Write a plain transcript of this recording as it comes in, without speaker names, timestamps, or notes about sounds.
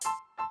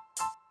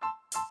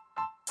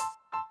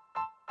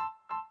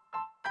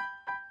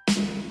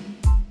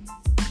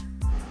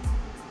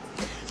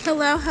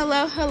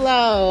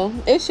Hello.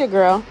 It's your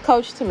girl,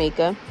 Coach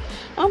Tamika.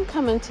 I'm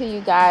coming to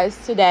you guys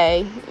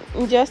today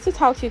just to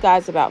talk to you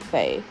guys about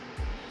faith.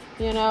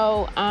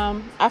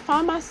 I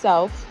find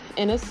myself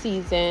in a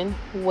season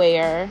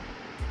where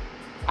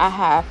I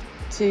have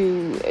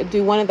to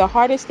do one of the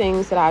hardest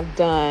things that I've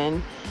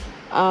done.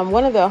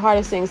 One of the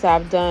hardest things that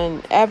I've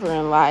done ever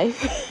in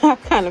life. I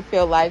kind of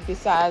feel like,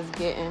 besides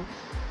getting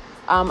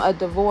a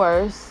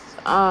divorce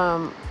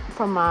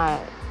from my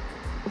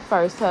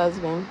first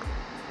husband.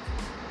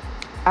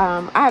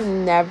 I've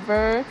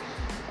never,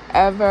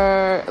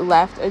 ever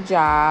left a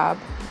job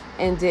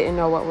and didn't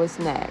know what was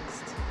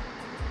next.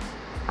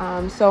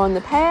 So in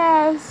the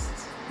past,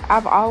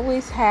 I've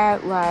always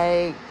had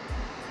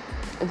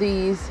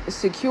these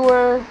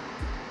secure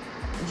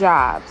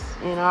jobs.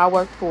 I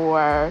worked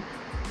for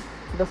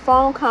the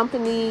phone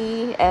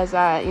company as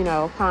I,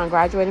 kind of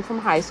graduated from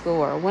high school,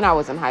 or when I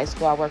was in high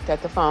school, I worked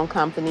at the phone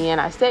company,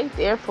 and I stayed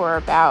there for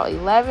about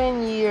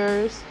 11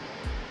 years.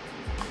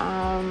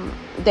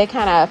 They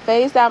kind of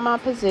phased out my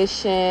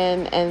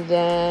position, and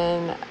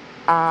then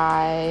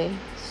I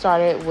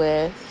started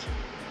with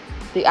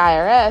the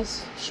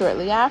IRS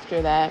shortly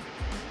after that,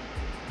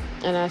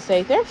 and I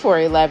stayed there for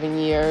 11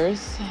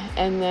 years,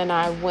 and then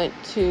I went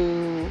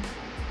to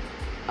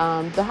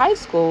the high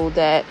school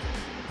that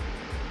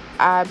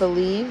I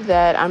believe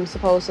that I'm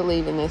supposed to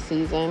leave in this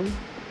season.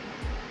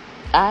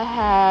 I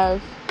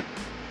have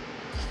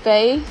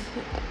faith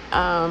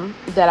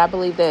that I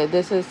believe that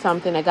this is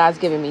something that God's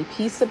given me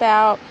peace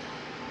about,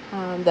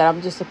 that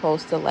I'm just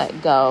supposed to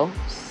let go.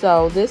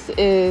 So this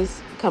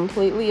is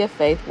completely a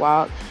faith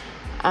walk.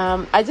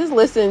 I just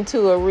listened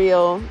to a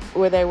reel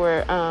where they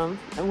were,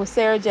 when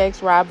Sarah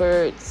Jakes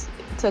Roberts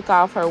took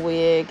off her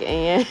wig,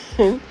 and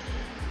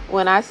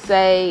when I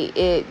say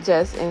it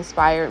just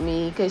inspired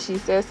me, because she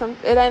says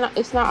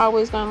it's not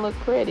always going to look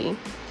pretty.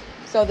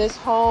 So this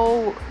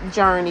whole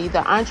journey,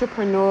 the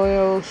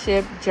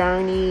entrepreneurship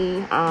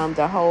journey,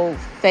 the whole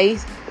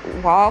faith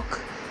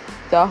walk,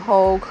 the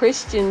whole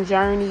Christian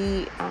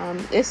journey,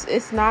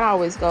 it's not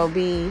always going to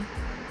be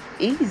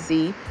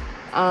easy.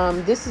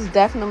 This is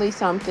definitely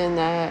something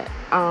that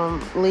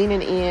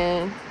leaning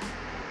in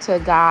to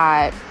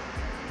God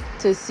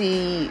to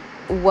see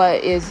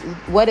what is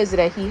it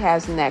that He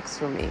has next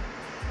for me.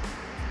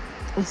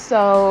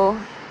 So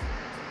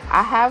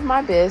I have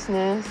my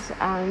business,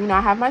 I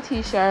have my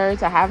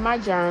t-shirts, I have my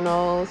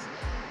journals,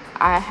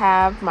 I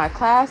have my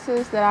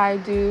classes that I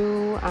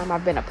do,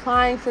 I've been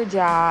applying for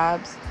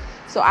jobs,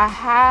 so I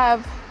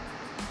have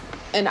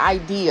an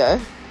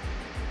idea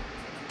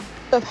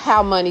of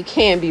how money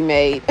can be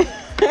made,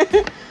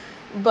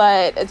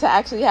 but to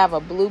actually have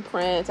a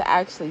blueprint, to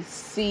actually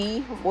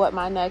see what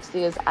my next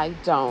is, I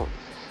don't.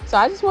 So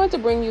I just wanted to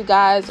bring you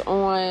guys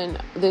on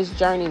this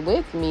journey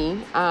with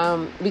me,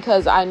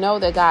 because I know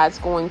that God's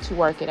going to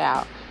work it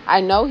out.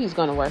 I know He's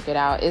going to work it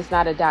out. It's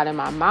not a doubt in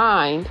my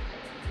mind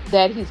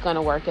that He's going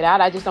to work it out.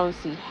 I just don't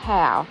see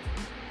how.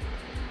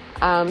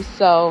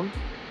 So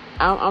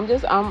I'm on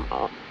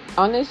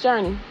this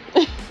journey.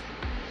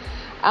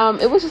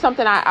 It was just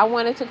something I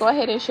wanted to go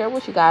ahead and share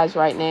with you guys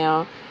right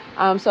now.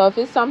 So if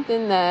it's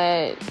something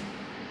that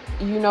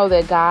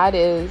that God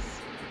is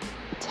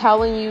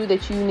telling you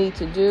that you need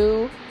to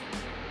do,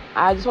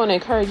 I just want to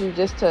encourage you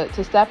just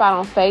to step out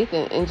on faith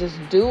and just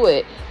do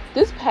it.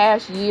 This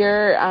past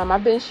year,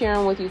 I've been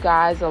sharing with you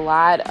guys a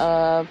lot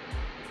of,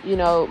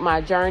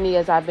 my journey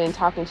as I've been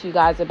talking to you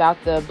guys about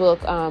the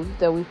book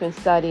that we've been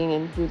studying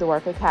and through the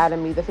Work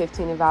Academy, the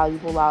 15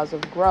 Invaluable Laws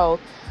of Growth.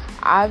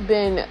 I've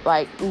been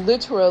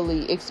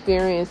literally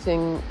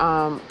experiencing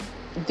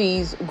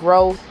these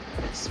growth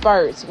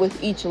spurts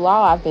with each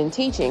law I've been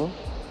teaching.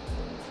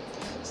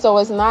 So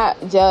it's not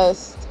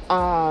just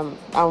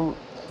I'm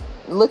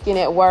looking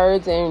at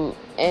words and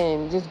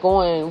just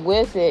going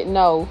with it.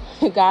 No,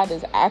 God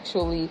is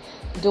actually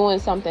doing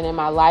something in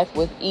my life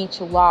with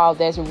each law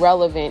that's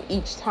relevant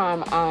each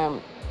time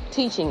I'm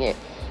teaching it.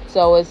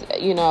 So it's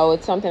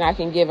something I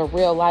can give a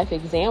real life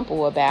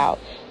example about.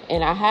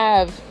 And I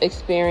have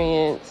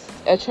experienced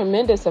a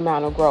tremendous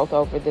amount of growth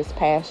over this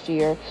past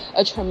year.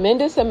 A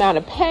tremendous amount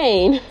of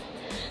pain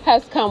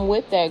has come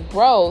with that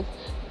growth,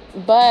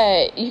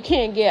 but you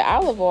can't get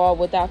olive oil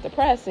without the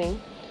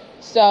pressing.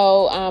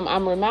 So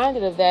I'm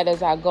reminded of that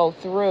as I go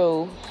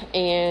through,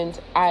 and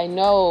I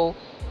know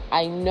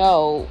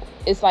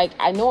it's like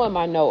I know in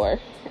my knower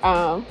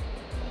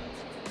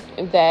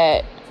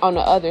that on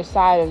the other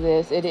side of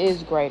this, it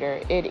is greater.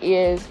 It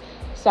is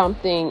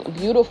something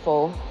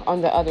beautiful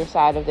on the other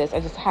side of this. I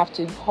just have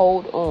to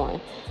hold on.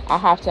 I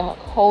have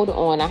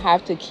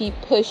to keep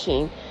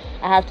pushing.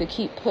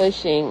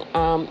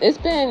 It's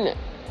been,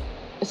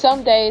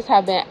 some days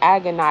have been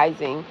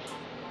agonizingly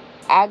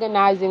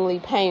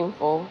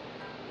painful,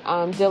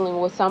 dealing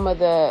with some of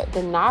the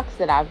knocks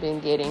that I've been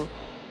getting.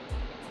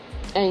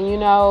 And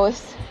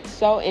it's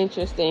so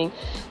interesting.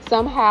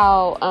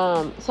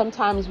 Somehow,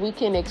 sometimes we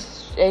can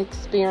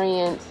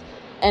experience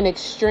an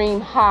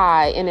extreme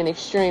high and an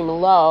extreme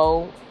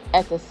low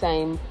at the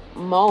same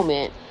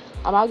moment.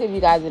 I'll give you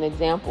guys an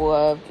example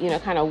of,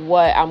 kind of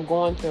what I'm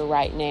going through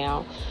right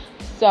now.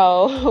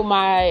 So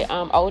my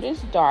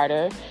oldest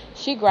daughter,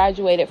 she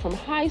graduated from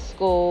high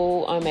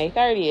school on May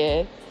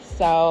 30th.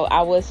 So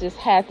I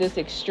had this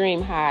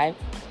extreme high.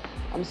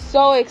 I'm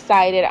so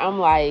excited. I'm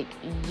like,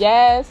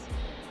 yes.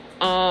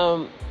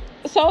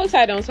 So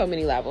excited on so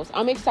many levels.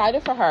 I'm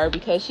excited for her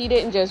because she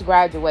didn't just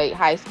graduate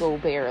high school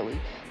barely.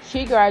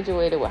 She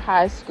graduated with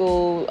high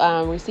school,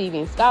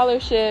 receiving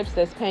scholarships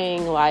that's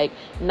paying like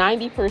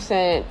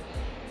 90%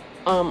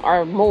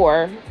 or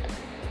more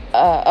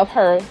of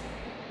her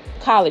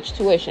college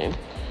tuition.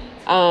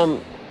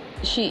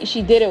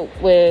 She did it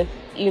with,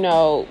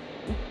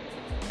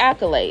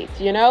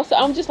 accolades, so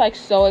I'm just like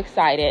so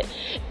excited,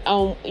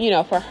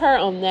 for her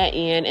on that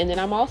end. And then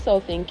I'm also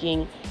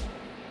thinking,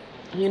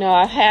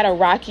 I've had a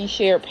rocky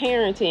shared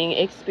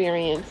parenting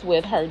experience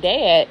with her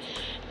dad,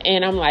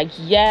 and I'm like,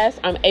 yes,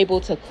 I'm able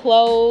to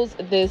close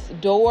this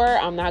door.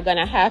 I'm not going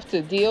to have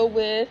to deal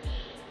with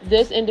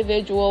this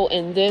individual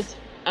in this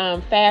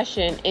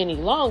fashion any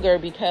longer,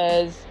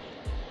 because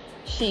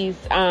she's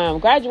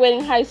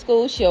graduating high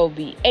school. She'll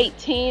be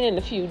 18 in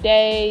a few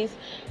days.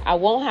 I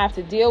won't have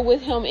to deal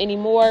with him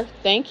anymore.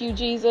 Thank you,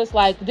 Jesus.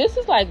 Like, this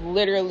is like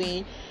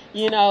literally,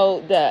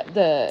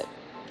 the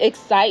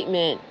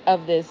excitement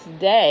of this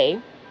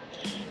day.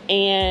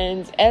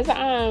 And as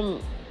I'm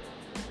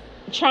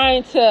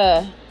trying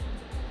to,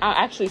 I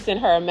actually sent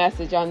her a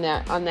message on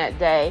that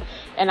day,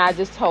 and I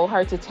just told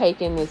her to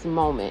take in this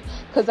moment,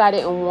 because I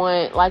didn't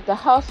want, like, the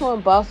hustle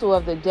and bustle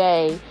of the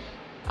day.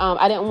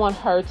 I didn't want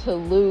her to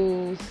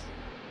lose,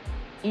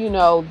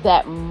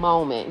 that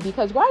moment,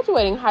 because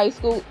graduating high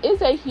school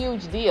is a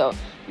huge deal.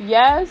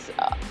 Yes,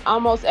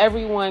 almost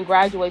everyone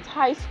graduates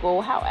high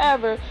school.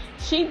 However,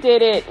 she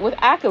did it with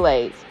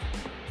accolades.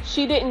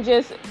 She didn't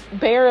just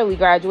barely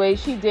graduate.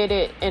 She did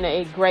it in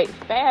a great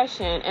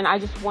fashion. And I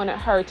just wanted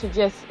her to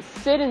just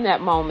sit in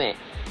that moment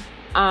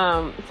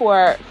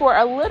for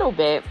a little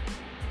bit.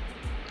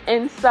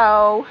 And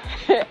so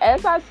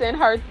as I sent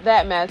her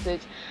that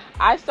message,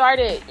 I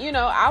started,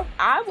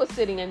 I was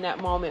sitting in that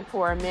moment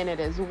for a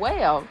minute as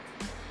well.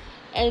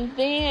 And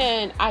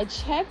then I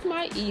checked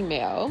my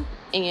email,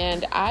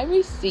 and I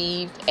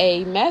received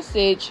a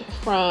message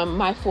from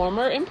my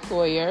former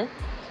employer,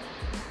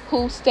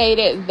 who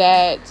stated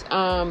that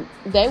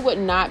they would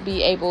not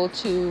be able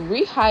to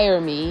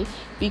rehire me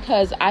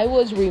because I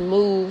was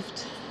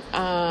removed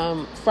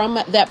from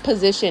that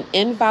position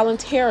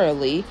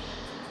involuntarily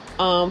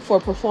for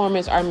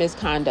performance or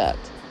misconduct.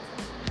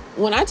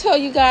 When I tell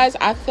you guys,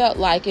 I felt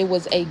like it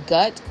was a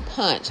gut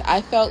punch.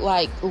 I felt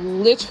like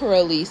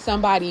literally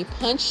somebody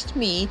punched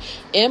me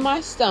in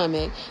my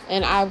stomach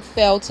and I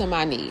fell to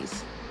my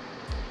knees,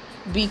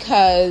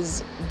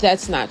 because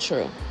that's not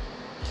true.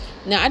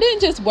 Now, I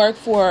didn't just work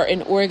for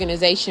an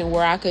organization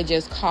where I could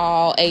just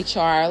call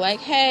HR like,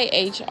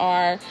 hey,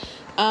 HR,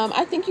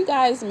 I think you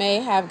guys may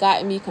have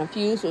gotten me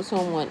confused with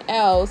someone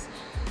else.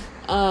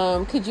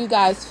 Could you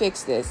guys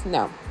fix this?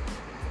 No.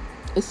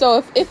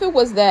 So if it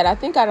was that, I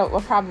think I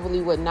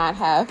probably would not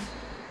have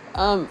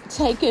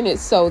taken it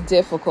so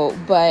difficult.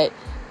 But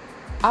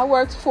I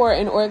worked for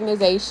an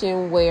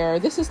organization where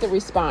this is the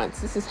response.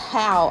 This is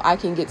how I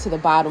can get to the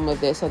bottom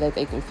of this so that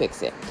they can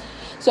fix it.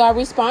 So I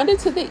responded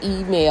to the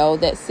email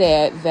that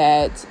said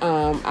that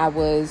I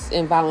was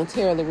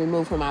involuntarily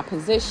removed from my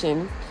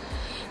position.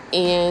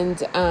 And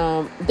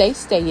they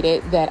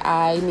stated that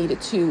I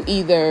needed to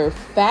either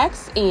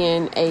fax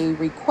in a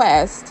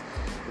request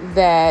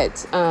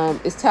that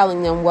is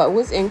telling them what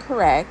was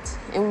incorrect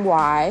and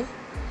why,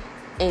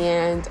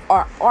 and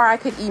or I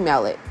could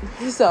email it.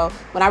 So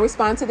when I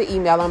respond to the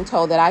email, I'm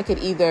told that I could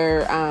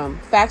either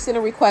fax in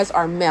a request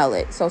or mail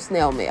it. So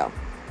snail mail.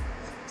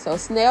 So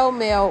snail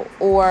mail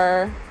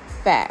or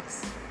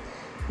fax.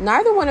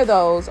 Neither one of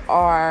those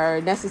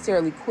are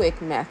necessarily quick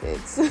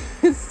methods.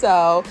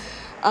 So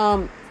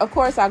of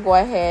course I go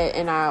ahead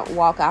and I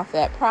walk off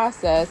that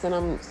process, and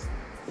I'm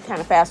kind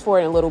of fast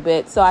forwarding a little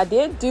bit. So I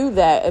did do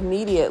that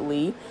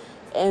immediately.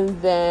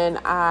 And then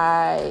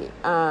I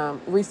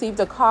received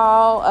a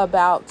call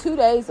about 2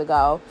 days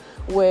ago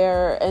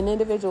where an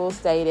individual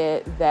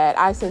stated that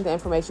I sent the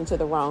information to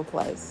the wrong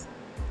place.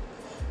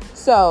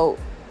 So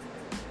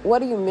what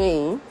do you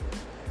mean?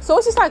 So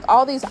it's just like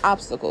all these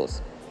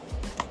obstacles.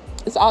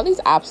 It's all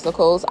these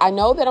obstacles. I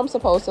know that I'm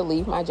supposed to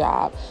leave my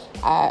job.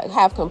 I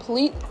have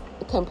complete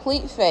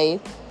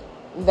faith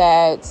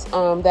that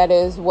that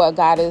is what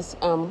God is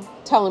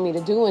telling me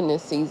to do in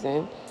this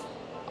season.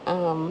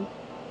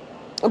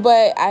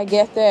 But I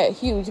get that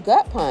huge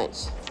gut punch.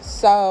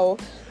 So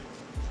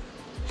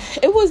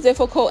it was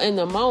difficult in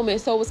the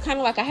moment. So it was kind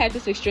of like I had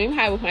this extreme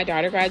high with my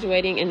daughter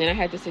graduating, and then I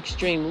had this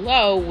extreme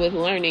low with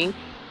learning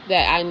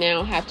that I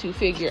now have to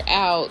figure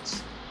out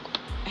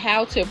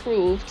how to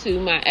prove to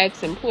my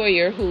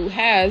ex-employer, who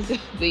has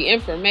the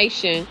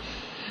information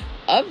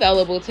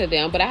available to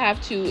them, but I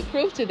have to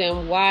prove to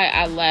them why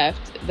I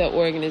left the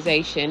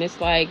organization.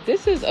 It's like,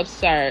 this is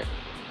absurd.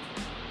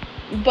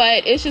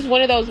 But it's just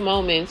one of those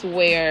moments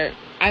where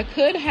I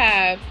could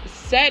have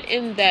sat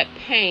in that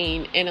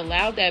pain and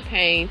allowed that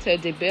pain to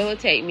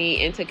debilitate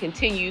me and to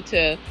continue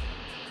to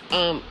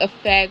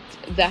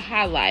affect the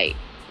highlight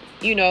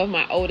of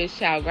my oldest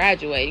child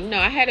graduating. No,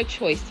 I had a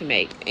choice to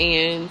make.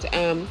 And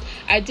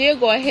I did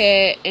go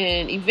ahead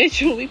and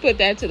eventually put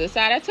that to the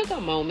side. I took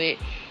a moment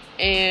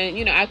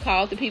and, I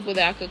called the people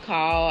that I could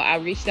call. I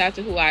reached out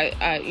to who I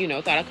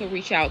thought I could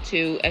reach out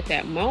to at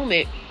that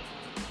moment.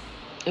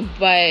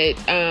 But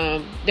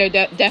there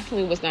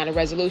definitely was not a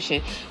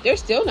resolution. There's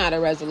still not a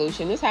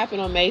resolution. This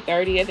happened on May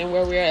 30th and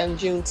where we're on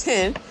June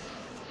 10th.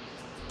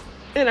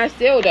 And I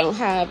still don't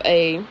have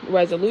a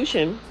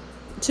resolution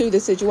to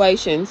the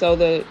situation. So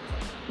the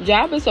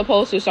job is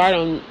supposed to start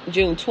on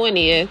June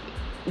 20th.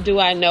 Do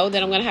I know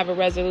that I'm going to have a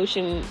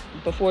resolution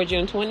before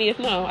June 20th?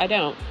 No, I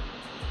don't.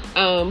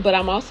 But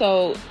I'm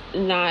also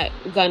not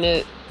going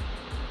to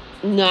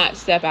not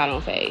step out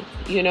on faith,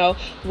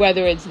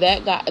 whether it's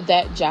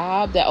that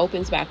job that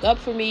opens back up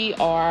for me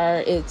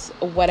or it's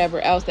whatever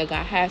else that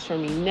God has for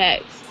me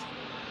next.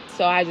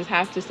 So I just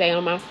have to stay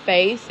on my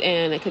face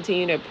and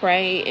continue to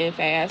pray and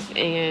fast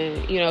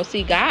and,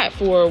 see God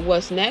for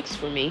what's next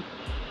for me.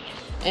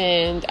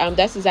 And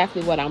that's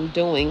exactly what I'm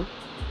doing.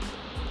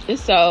 And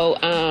so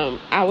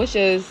I was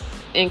just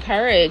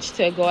encouraged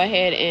to go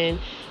ahead and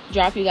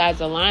drop you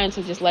guys a line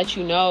to just let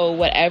you know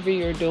whatever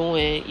you're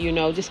doing,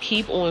 just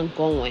keep on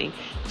going.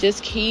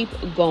 Just keep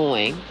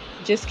going.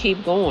 Just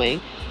keep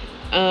going.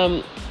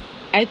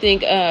 I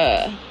think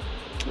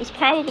it was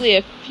probably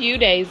a few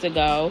days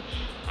ago.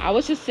 I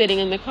was just sitting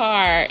in the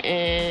car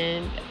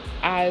and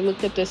I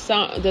looked up the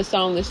song, The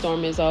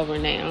Storm Is Over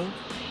Now.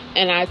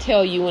 And I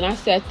tell you, when I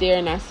sat there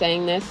and I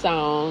sang that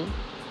song,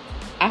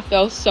 I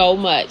felt so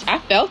much. I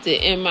felt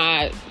it in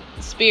my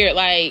spirit,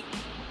 like,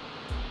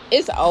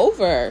 it's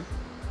over.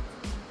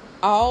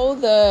 All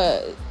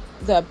the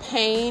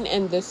pain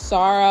and the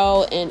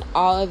sorrow and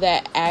all of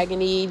that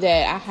agony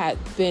that I had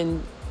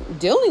been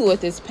dealing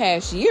with this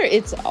past year,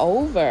 it's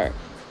over.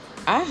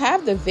 I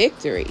have the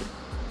victory.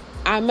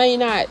 I may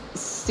not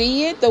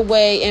see it the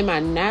way in my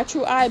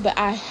natural eye, but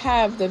I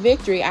have the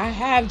victory. I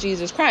have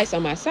Jesus Christ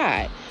on my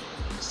side.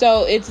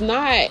 So it's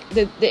not,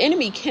 the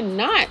enemy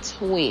cannot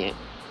win.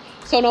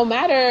 So no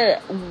matter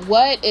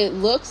what it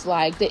looks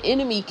like, the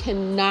enemy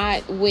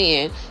cannot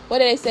win. What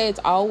do they say? It's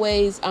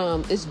always,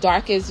 it's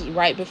darkest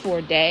right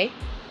before day.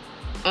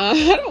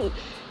 It's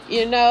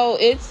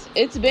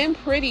been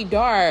pretty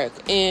dark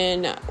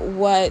in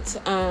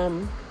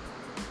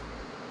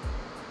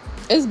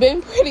it's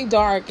been pretty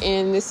dark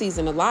in this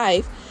season of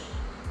life,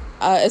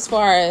 as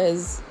far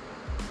as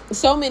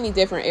so many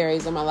different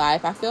areas of my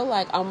life. I feel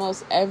like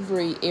almost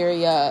every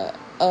area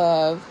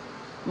of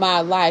my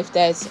life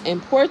that's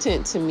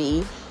important to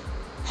me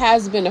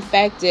has been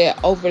affected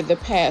over the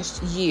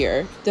past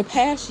year. The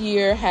past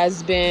year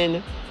has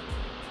been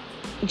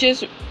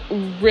just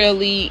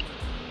really,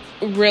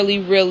 really,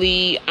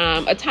 really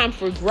a time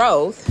for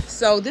growth.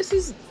 So this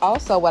is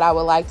also what I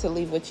would like to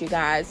leave with you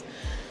guys.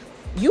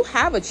 You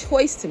have a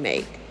choice to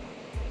make.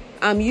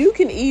 You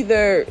can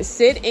either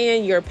sit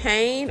in your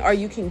pain or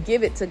you can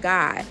give it to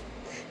God.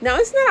 Now,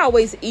 it's not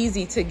always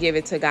easy to give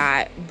it to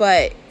God,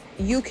 but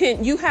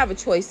you have a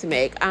choice to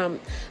make.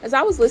 As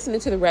I was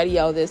listening to the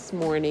radio this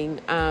morning,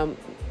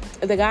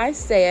 the guy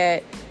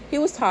said he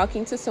was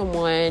talking to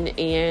someone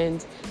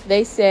and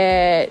they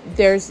said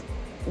there's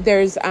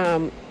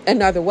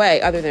another way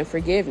other than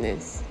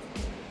forgiveness.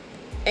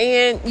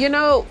 And,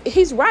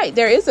 he's right.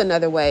 There is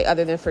another way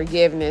other than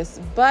forgiveness,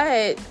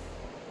 but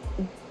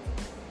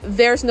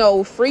there's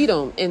no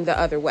freedom in the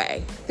other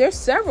way. There's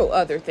several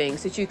other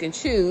things that you can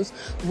choose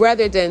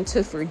rather than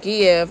to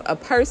forgive a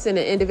person,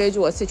 an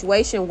individual, a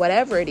situation,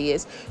 whatever it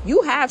is.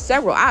 You have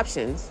several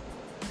options,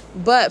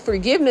 but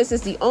forgiveness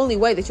is the only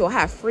way that you'll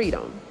have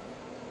freedom.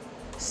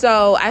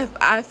 So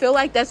I feel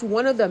like that's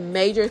one of the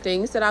major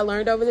things that I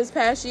learned over this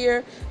past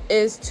year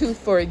is to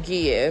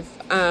forgive.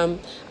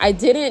 I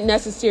didn't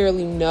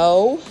necessarily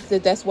know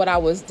that that's what I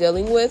was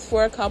dealing with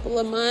for a couple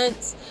of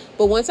months.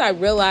 But once I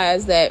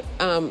realized that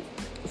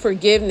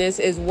forgiveness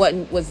is what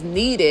was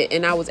needed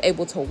and I was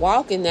able to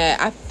walk in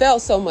that, I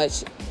felt so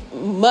much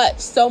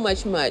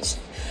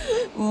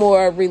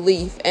more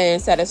relief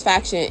and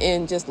satisfaction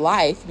in just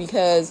life,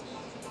 because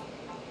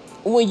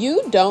when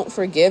you don't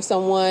forgive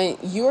someone,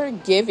 you're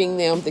giving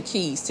them the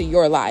keys to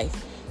your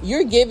life.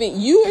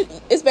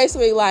 It's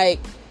basically like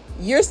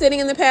you're sitting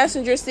in the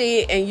passenger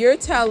seat and you're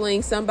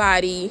telling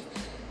somebody,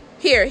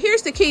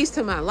 here's the keys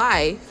to my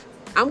life.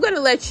 I'm going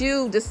to let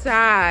you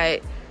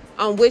decide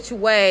on which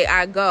way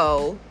I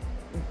go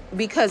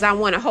because I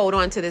want to hold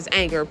on to this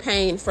anger,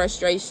 pain,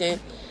 frustration,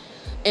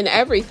 and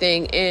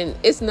everything. And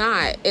it's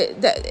not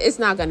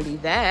going to be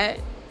that.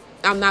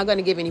 I'm not going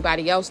to give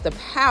anybody else the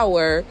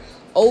power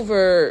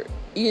over,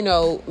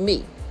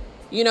 me.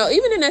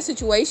 Even in that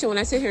situation, when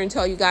I sit here and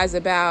tell you guys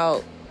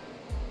about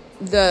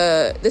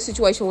the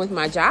situation with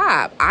my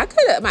job, I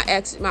could have,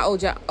 my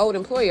old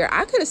employer,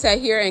 I could have sat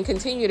here and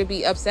continue to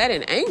be upset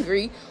and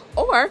angry,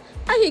 or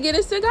I could get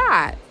it to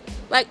God.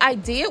 Like, I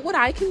did what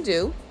I can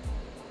do,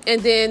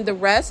 and then the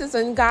rest is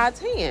in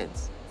God's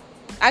hands.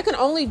 I can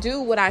only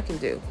do what I can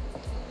do.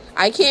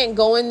 I can't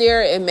go in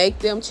there and make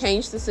them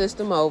change the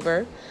system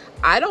over.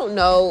 I don't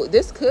know,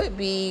 this could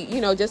be,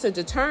 just a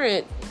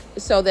deterrent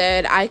so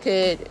that I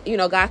could,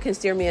 God can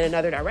steer me in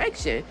another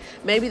direction.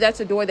 Maybe that's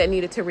a door that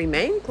needed to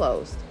remain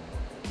closed.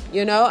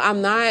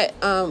 I'm not,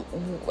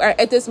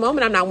 at this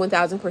moment, I'm not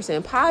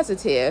 1000%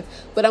 positive,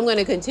 but I'm going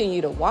to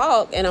continue to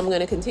walk, and I'm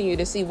going to continue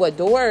to see what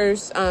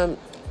doors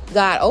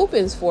God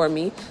opens for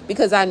me,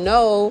 because I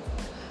know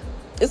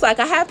it's like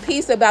I have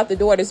peace about the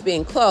door that's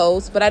being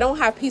closed, but I don't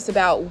have peace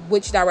about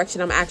which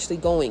direction I'm actually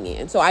going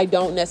in. So I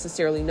don't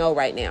necessarily know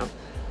right now.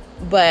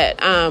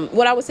 But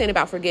what I was saying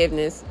about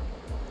forgiveness,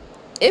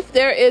 if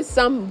there is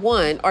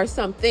someone or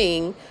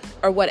something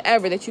or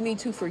whatever that you need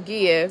to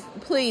forgive,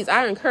 please,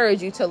 I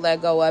encourage you to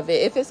let go of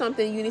it. If it's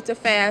something you need to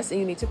fast and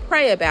you need to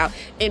pray about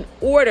in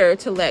order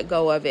to let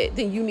go of it,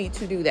 then you need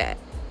to do that,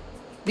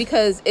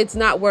 because it's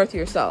not worth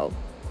your soul.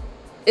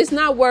 It's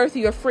not worth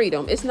your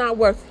freedom. It's not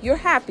worth your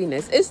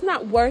happiness. It's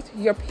not worth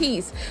your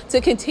peace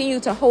to continue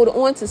to hold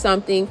on to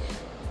something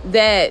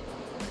that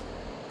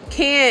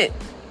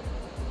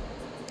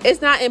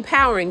it's not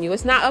empowering you.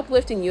 It's not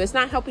uplifting you. It's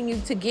not helping you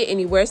to get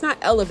anywhere. It's not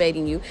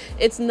elevating you.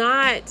 It's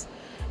not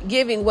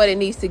giving what it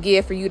needs to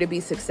give for you to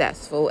be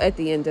successful at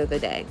the end of the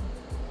day.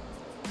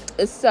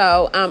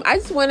 So I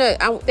just want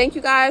to thank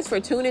you guys for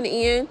tuning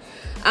in.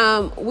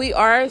 We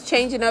are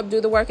changing up Do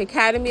the Work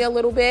Academy a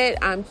little bit.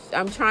 I'm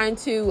trying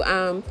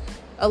to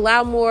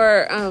allow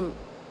more.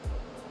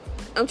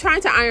 I'm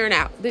trying to iron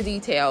out the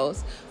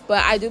details,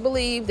 but I do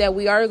believe that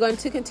we are going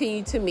to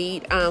continue to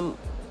meet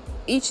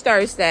each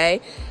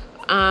Thursday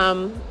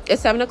at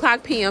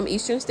 7:00 p.m.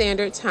 Eastern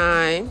Standard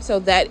Time. So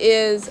that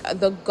is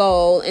the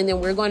goal. And then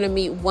we're going to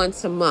meet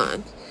once a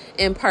month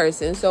in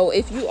person. So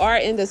if you are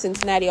in the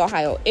Cincinnati,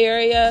 Ohio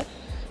area,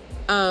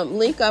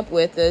 link up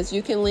with us.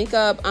 You can link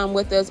up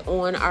with us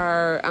on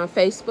our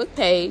Facebook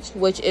page,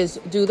 which is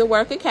Do the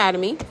Work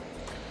Academy.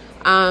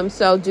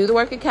 So Do the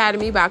Work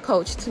Academy by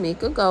Coach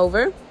Tamika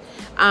Gover.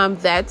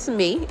 That's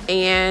me.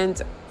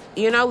 And,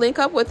 link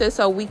up with us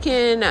so we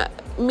can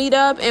meet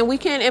up and we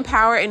can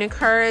empower and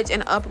encourage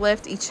and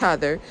uplift each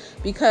other,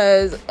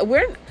 because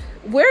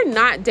we're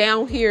not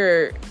down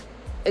here.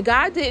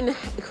 God didn't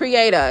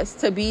create us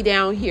to be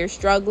down here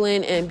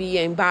struggling and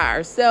being by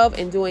ourselves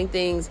and doing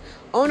things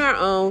on our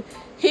own.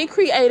 He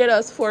created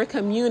us for a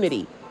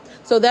community.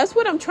 So that's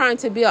what I'm trying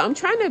to build. I'm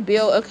trying to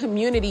build a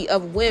community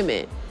of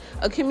women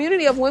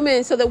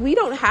so that we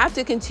don't have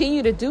to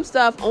continue to do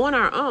stuff on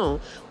our own.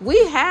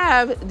 We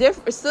have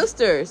different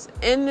sisters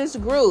in this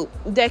group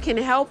that can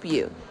help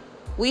you.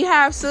 We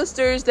have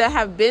sisters that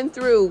have been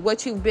through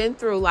what you've been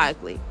through,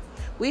 likely.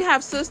 We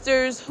have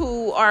sisters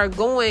who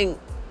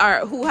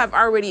who have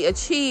already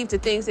achieved the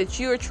things that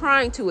you're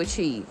trying to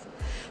achieve.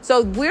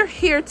 So we're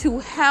here to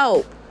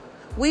help.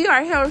 We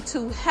are here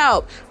to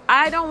help.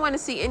 I don't want to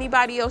see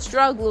anybody else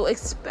struggle,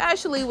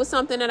 especially with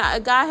something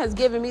that God has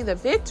given me the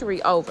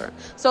victory over.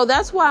 So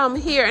that's why I'm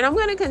here, and I'm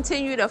going to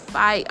continue to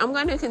fight. I'm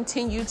going to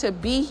continue to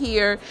be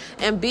here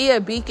and be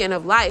a beacon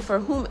of light for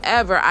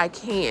whomever I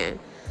can.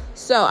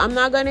 So I'm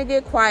not going to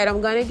get quiet.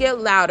 I'm going to get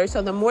louder.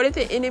 So the more that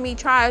the enemy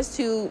tries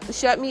to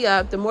shut me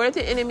up, the more that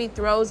the enemy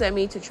throws at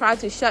me to try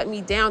to shut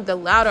me down, the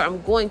louder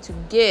I'm going to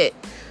get.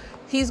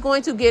 He's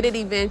going to get it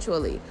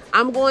eventually.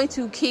 I'm going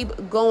to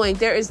keep going.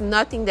 There is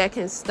nothing that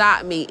can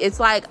stop me. It's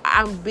like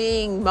I'm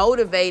being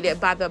motivated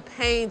by the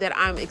pain that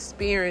I'm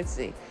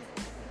experiencing.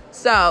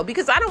 So,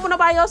 because I don't want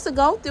nobody else to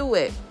go through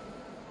it.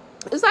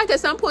 It's like at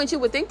some point you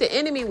would think the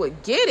enemy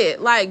would get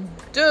it. Like,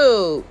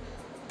 dude,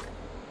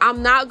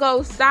 I'm not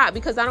going to stop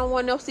because I don't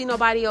want to see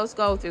nobody else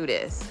go through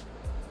this.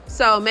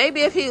 So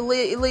maybe if he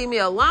leave me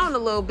alone a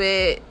little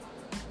bit,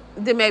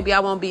 then maybe I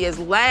won't be as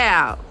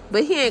loud.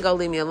 But he ain't going to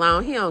leave me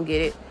alone. He don't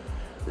get it.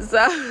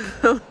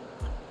 So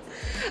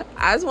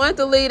I just wanted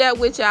to leave that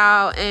with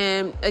y'all.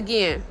 And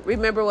again,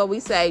 remember what we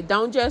say.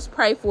 Don't just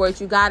pray for it.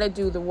 You got to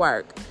do the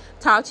work.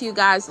 Talk to you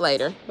guys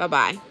later.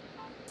 Bye-bye.